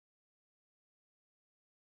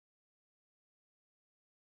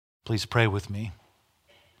Please pray with me.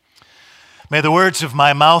 May the words of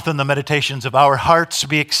my mouth and the meditations of our hearts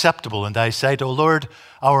be acceptable in thy sight, O Lord,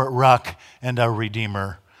 our rock and our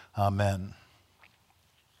redeemer. Amen.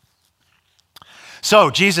 So,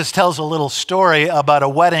 Jesus tells a little story about a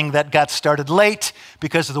wedding that got started late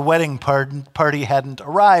because the wedding party hadn't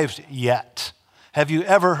arrived yet. Have you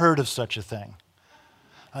ever heard of such a thing?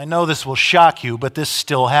 I know this will shock you, but this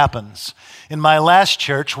still happens. In my last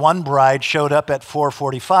church, one bride showed up at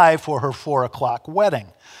 4:45 for her 4 o'clock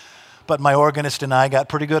wedding. But my organist and I got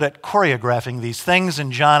pretty good at choreographing these things,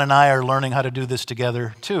 and John and I are learning how to do this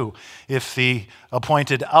together too. If the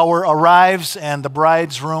appointed hour arrives and the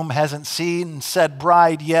bride's room hasn't seen said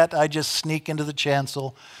bride yet, I just sneak into the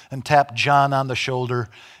chancel and tap John on the shoulder,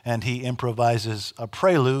 and he improvises a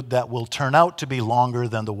prelude that will turn out to be longer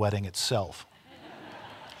than the wedding itself.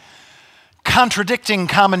 Contradicting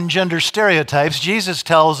common gender stereotypes, Jesus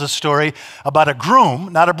tells a story about a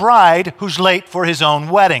groom, not a bride, who's late for his own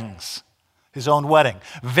wedding.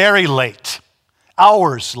 Very late.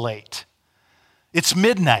 Hours late. It's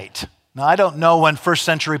midnight. Now, I don't know when first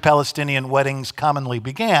century Palestinian weddings commonly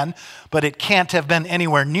began, but it can't have been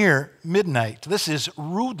anywhere near midnight. This is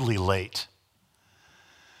rudely late.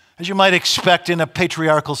 As you might expect in a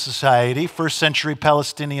patriarchal society, first century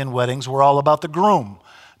Palestinian weddings were all about the groom,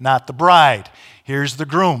 not the bride. Here's the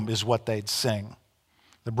groom, is what they'd sing.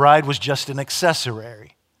 The bride was just an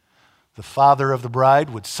accessory. The father of the bride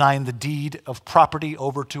would sign the deed of property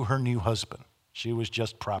over to her new husband. She was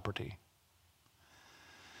just property.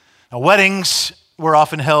 Now, weddings were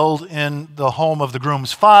often held in the home of the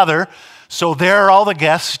groom's father, so there are all the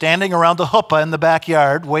guests standing around the huppah in the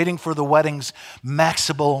backyard waiting for the wedding's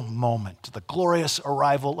maximal moment, the glorious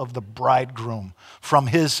arrival of the bridegroom from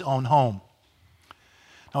his own home.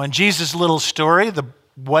 Now, in Jesus' little story, the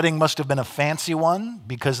wedding must have been a fancy one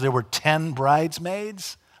because there were 10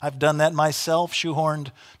 bridesmaids. I've done that myself,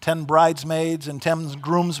 shoehorned 10 bridesmaids and 10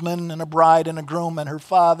 groomsmen and a bride and a groom and her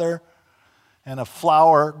father and a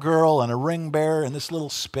flower girl and a ring bearer in this little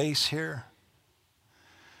space here.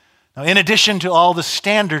 Now, in addition to all the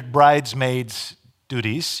standard bridesmaids'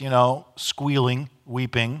 duties, squealing,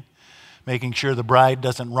 weeping, making sure the bride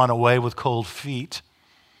doesn't run away with cold feet,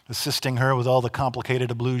 assisting her with all the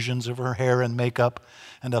complicated ablutions of her hair and makeup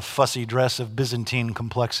and a fussy dress of Byzantine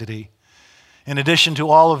complexity. In addition to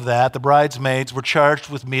all of that, the bridesmaids were charged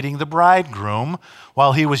with meeting the bridegroom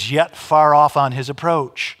while he was yet far off on his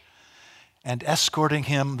approach and escorting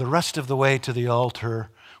him the rest of the way to the altar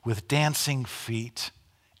with dancing feet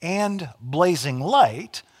and blazing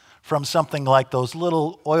light from something like those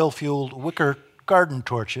little oil-fueled wicker garden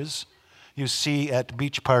torches you see at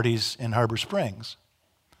beach parties in Harbor Springs.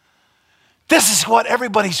 This is what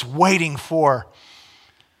everybody's waiting for.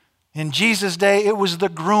 In Jesus' day, it was the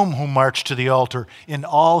groom who marched to the altar in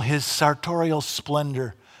all his sartorial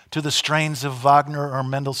splendor to the strains of Wagner or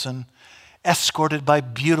Mendelssohn, escorted by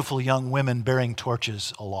beautiful young women bearing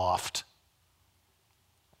torches aloft.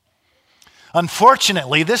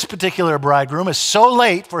 Unfortunately, this particular bridegroom is so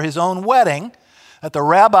late for his own wedding that the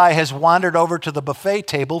rabbi has wandered over to the buffet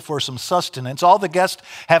table for some sustenance. All the guests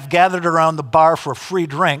have gathered around the bar for free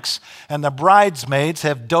drinks, and the bridesmaids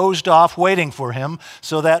have dozed off waiting for him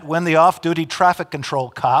so that when the off-duty traffic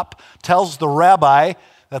control cop tells the rabbi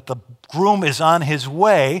that the groom is on his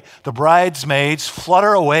way, the bridesmaids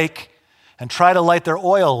flutter awake and try to light their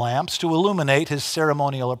oil lamps to illuminate his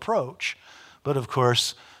ceremonial approach. But of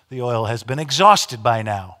course, the oil has been exhausted by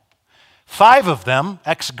now. 5 of them,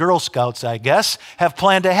 ex-Girl Scouts, I guess, have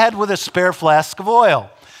planned ahead with a spare flask of oil,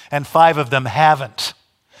 and 5 of them haven't.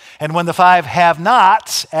 And when the 5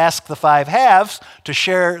 have-nots ask the 5 haves to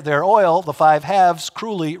share their oil, the 5 haves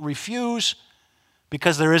cruelly refuse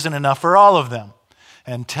because there isn't enough for all of them,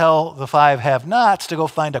 and tell the 5 have-nots to go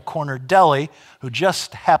find a corner deli who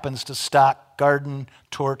just happens to stock garden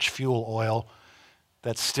torch fuel oil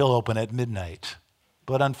that's still open at midnight.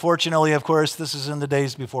 But unfortunately, of course, this is in the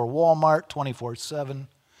days before Walmart, 24/7.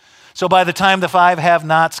 So by the time the 5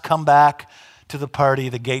 have-nots come back to the party,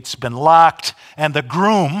 the gate's been locked, and the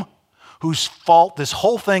groom, whose fault this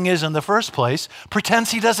whole thing is in the first place,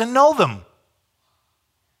 pretends he doesn't know them.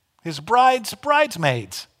 His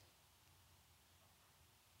bridesmaids.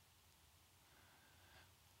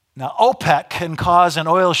 Now, OPEC can cause an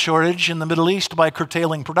oil shortage in the Middle East by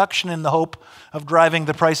curtailing production in the hope of driving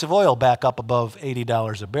the price of oil back up above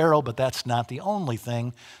 $80 a barrel, but that's not the only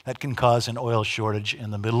thing that can cause an oil shortage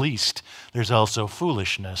in the Middle East. There's also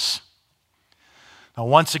foolishness. Now,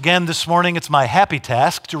 once again this morning, it's my happy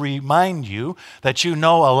task to remind you that you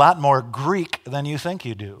know a lot more Greek than you think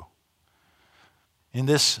you do. In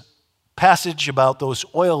this passage about those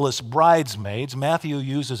oilless bridesmaids, Matthew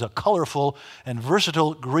uses a colorful and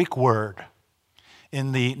versatile Greek word.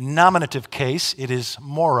 In the nominative case, it is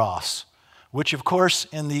moros, which of course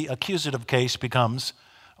in the accusative case becomes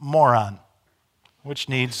moron, which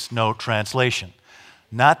needs no translation.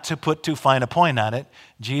 Not to put too fine a point on it,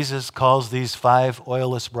 Jesus calls these 5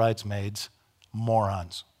 oilless bridesmaids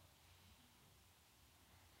morons.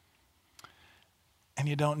 And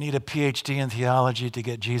you don't need a PhD in theology to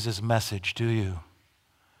get Jesus' message, do you?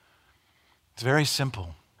 It's very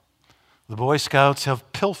simple. The Boy Scouts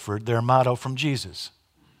have pilfered their motto from Jesus: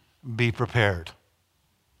 be prepared.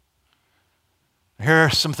 Here are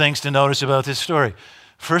some things to notice about this story.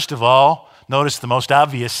 First of all, notice the most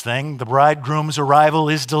obvious thing: the bridegroom's arrival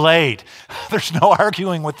is delayed. There's no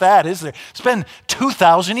arguing with that, is there? It's been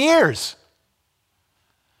 2,000 years.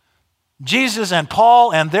 Jesus and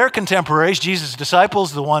Paul and their contemporaries, Jesus'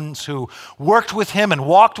 disciples, the ones who worked with him and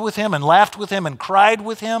walked with him and laughed with him and cried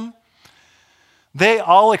with him, they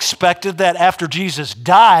all expected that after Jesus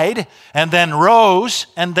died and then rose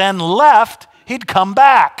and then left, he'd come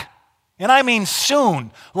back. And I mean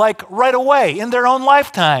soon, like right away, in their own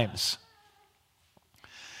lifetimes.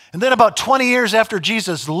 And then about 20 years after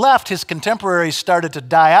Jesus left, his contemporaries started to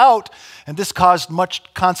die out, and this caused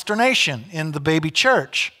much consternation in the baby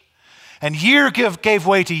church. And year gave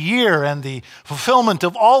way to year, and the fulfillment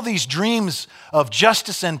of all these dreams of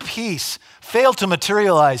justice and peace failed to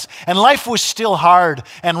materialize. And life was still hard,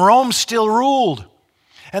 and Rome still ruled.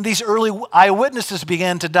 And these early eyewitnesses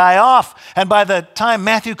began to die off. And by the time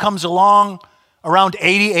Matthew comes along, around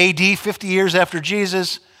 80 AD, 50 years after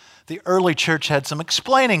Jesus, the early church had some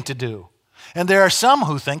explaining to do. And there are some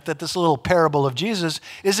who think that this little parable of Jesus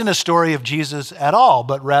isn't a story of Jesus at all,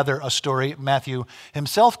 but rather a story Matthew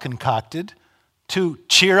himself concocted to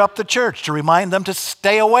cheer up the church, to remind them to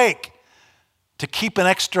stay awake, to keep an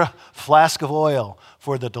extra flask of oil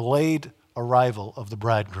for the delayed arrival of the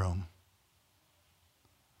bridegroom.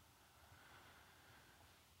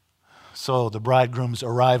 So the bridegroom's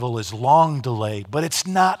arrival is long delayed, but it's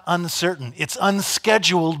not uncertain. It's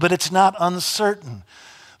unscheduled, but it's not uncertain.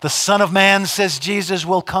 The Son of Man, says Jesus,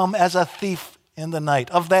 will come as a thief in the night.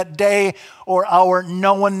 Of that day or hour,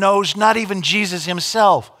 no one knows, not even Jesus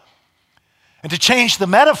himself. And to change the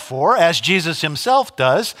metaphor, as Jesus himself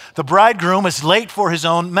does, the bridegroom is late for his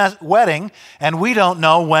own wedding, and we don't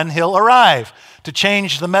know when he'll arrive. To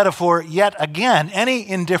change the metaphor yet again, any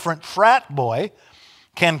indifferent frat boy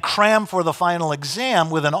can cram for the final exam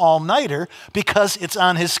with an all-nighter because it's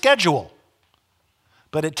on his schedule.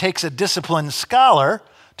 But it takes a disciplined scholar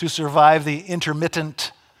to survive the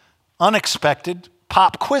intermittent, unexpected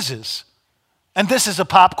pop quizzes. And this is a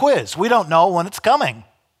pop quiz. We don't know when it's coming.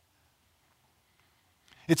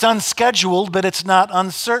 It's unscheduled, but it's not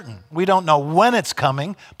uncertain. We don't know when it's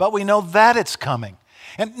coming, but we know that it's coming.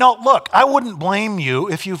 And no, look, I wouldn't blame you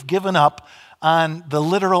if you've given up on the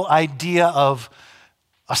literal idea of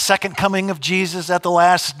a second coming of Jesus at the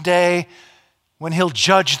last day when he'll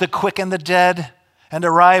judge the quick and the dead and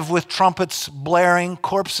arrive with trumpets blaring,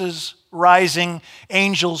 corpses rising,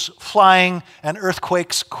 angels flying, and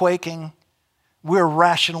earthquakes quaking. We're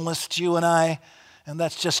rationalists, you and I, and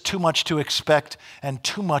that's just too much to expect and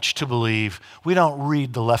too much to believe. We don't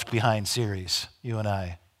read the Left Behind series, you and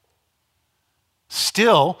I.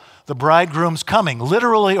 Still, the bridegroom's coming,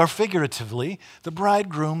 literally or figuratively, the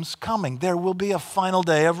bridegroom's coming. There will be a final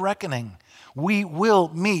day of reckoning. We will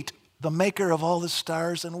meet the maker of all the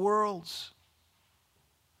stars and worlds.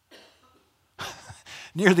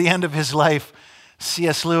 Near the end of his life,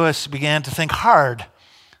 C.S. Lewis began to think hard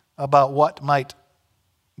about what might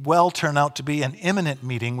well turn out to be an imminent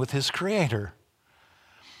meeting with his Creator.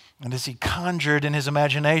 And as he conjured in his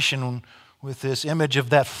imagination with this image of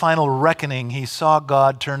that final reckoning, he saw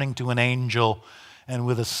God turning to an angel and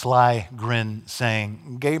with a sly grin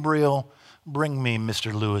saying, "Gabriel, bring me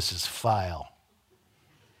Mr. Lewis's file."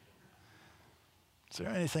 Is there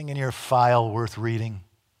anything in your file worth reading?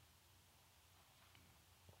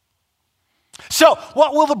 So,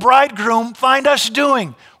 what will the bridegroom find us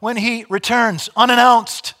doing when he returns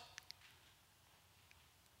unannounced?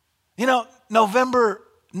 You know, November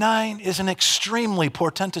 9 is an extremely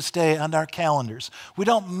portentous day on our calendars. We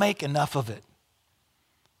don't make enough of it.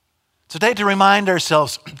 It's a day to remind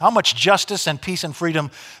ourselves how much justice and peace and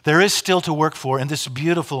freedom there is still to work for in this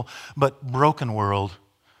beautiful but broken world.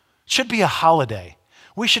 It should be a holiday.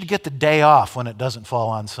 We should get the day off when it doesn't fall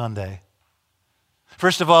on Sunday.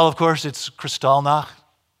 First of all, of course, it's Kristallnacht,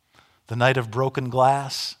 the night of broken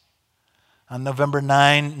glass. On November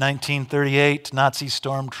 9, 1938, Nazi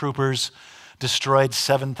stormtroopers destroyed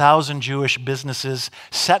 7,000 Jewish businesses,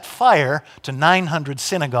 set fire to 900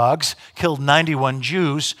 synagogues, killed 91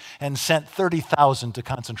 Jews, and sent 30,000 to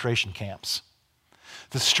concentration camps.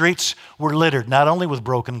 The streets were littered not only with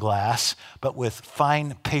broken glass, but with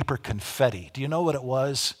fine paper confetti. Do you know what it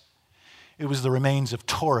was? It was the remains of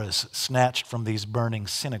Torahs snatched from these burning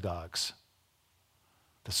synagogues.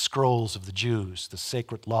 The scrolls of the Jews, the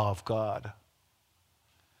sacred law of God.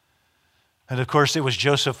 And of course, it was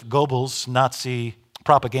Joseph Goebbels, Nazi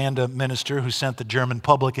propaganda minister, who sent the German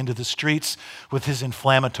public into the streets with his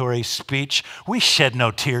inflammatory speech. "We shed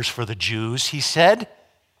no tears for the Jews," he said.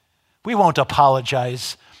 "We won't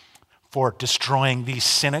apologize for destroying these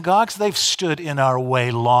synagogues. They've stood in our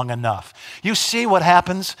way long enough." You see what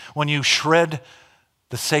happens when you shred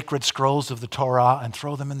the sacred scrolls of the Torah and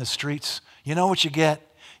throw them in the streets? You know what you get?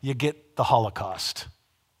 You get the Holocaust.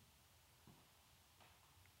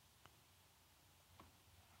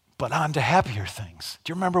 But on to happier things.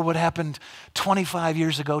 Do you remember what happened 25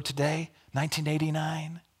 years ago today,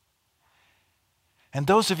 1989? And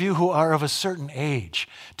those of you who are of a certain age,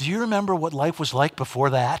 do you remember what life was like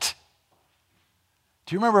before that?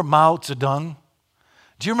 Do you remember Mao Zedong?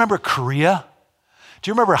 Do you remember Korea? Do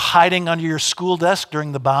you remember hiding under your school desk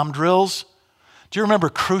during the bomb drills? Do you remember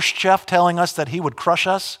Khrushchev telling us that he would crush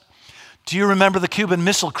us? Do you remember the Cuban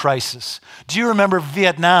Missile Crisis? Do you remember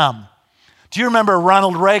Vietnam? Do you remember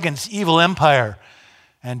Ronald Reagan's evil empire?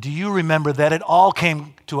 And do you remember that it all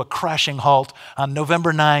came to a crashing halt on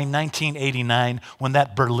November 9, 1989, when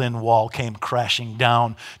that Berlin Wall came crashing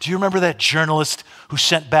down? Do you remember that journalist who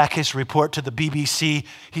sent back his report to the BBC?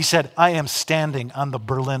 He said, "I am standing on the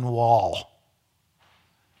Berlin Wall."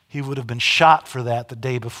 He would have been shot for that the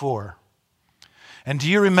day before. And do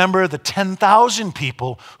you remember the 10,000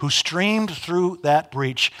 people who streamed through that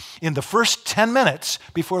breach in the first 10 minutes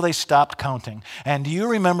before they stopped counting? And do you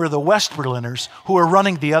remember the West Berliners who were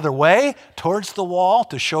running the other way towards the wall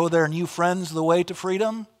to show their new friends the way to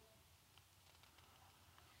freedom?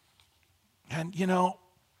 And you know,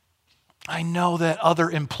 I know that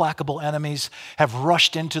other implacable enemies have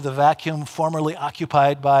rushed into the vacuum formerly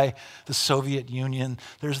occupied by the Soviet Union.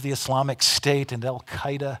 There's the Islamic State and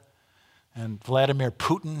Al-Qaeda. And Vladimir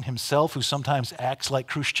Putin himself, who sometimes acts like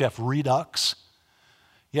Khrushchev Redux.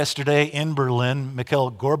 Yesterday in Berlin, Mikhail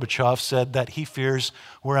Gorbachev said that he fears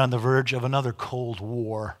we're on the verge of another Cold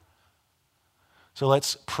War. So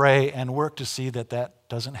let's pray and work to see that that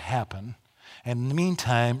doesn't happen. And in the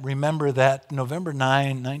meantime, remember that November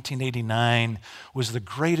 9, 1989 was the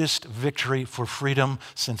greatest victory for freedom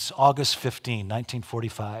since August 15,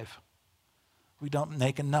 1945. We don't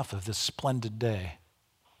make enough of this splendid day.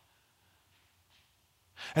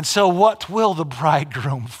 And so what will the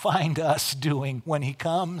bridegroom find us doing when he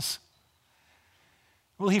comes?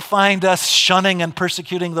 Will he find us shunning and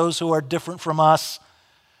persecuting those who are different from us?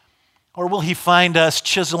 Or will he find us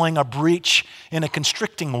chiseling a breach in a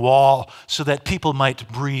constricting wall so that people might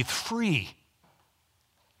breathe free?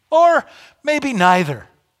 Or maybe neither.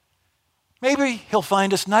 Maybe he'll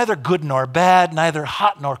find us neither good nor bad, neither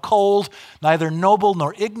hot nor cold, neither noble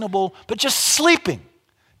nor ignoble, but just sleeping,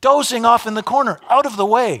 dozing off in the corner, out of the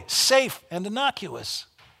way, safe and innocuous.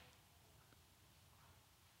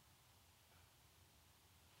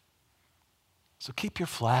 So keep your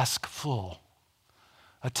flask full.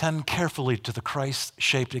 Attend carefully to the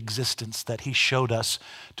Christ-shaped existence that he showed us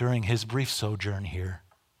during his brief sojourn here.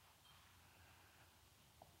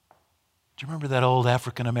 Do you remember that old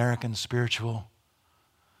African-American spiritual?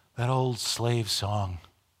 That old slave song?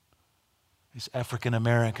 These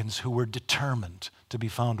African-Americans who were determined to be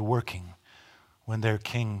found working when their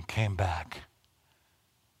king came back.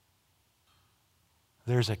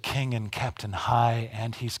 There's a king in Captain High,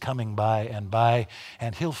 and he's coming by,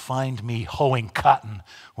 and he'll find me hoeing cotton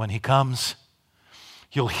when he comes.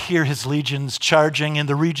 You'll hear his legions charging in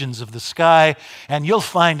the regions of the sky, and you'll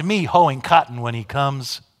find me hoeing cotton when he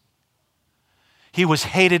comes. He was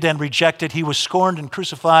hated and rejected. He was scorned and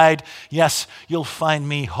crucified. Yes, you'll find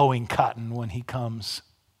me hoeing cotton when he comes.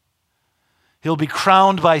 He'll be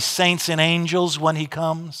crowned by saints and angels when he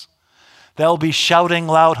comes. They'll be shouting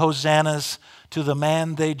loud hosannas to the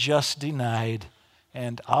man they just denied,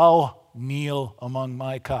 and I'll kneel among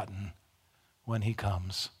my cotton when he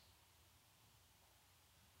comes.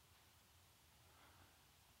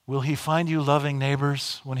 Will he find you loving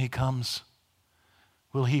neighbors when he comes?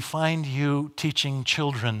 Will he find you teaching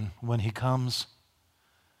children when he comes?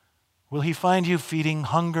 Will he find you feeding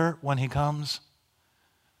hunger when he comes?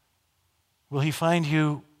 Will he find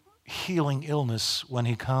you healing illness when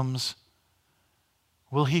he comes?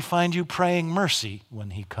 Will he find you praying mercy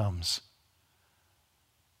when he comes?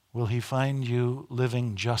 Will he find you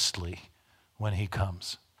living justly when he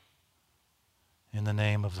comes. In the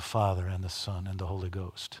name of the Father and the Son and the Holy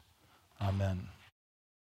Ghost. Amen.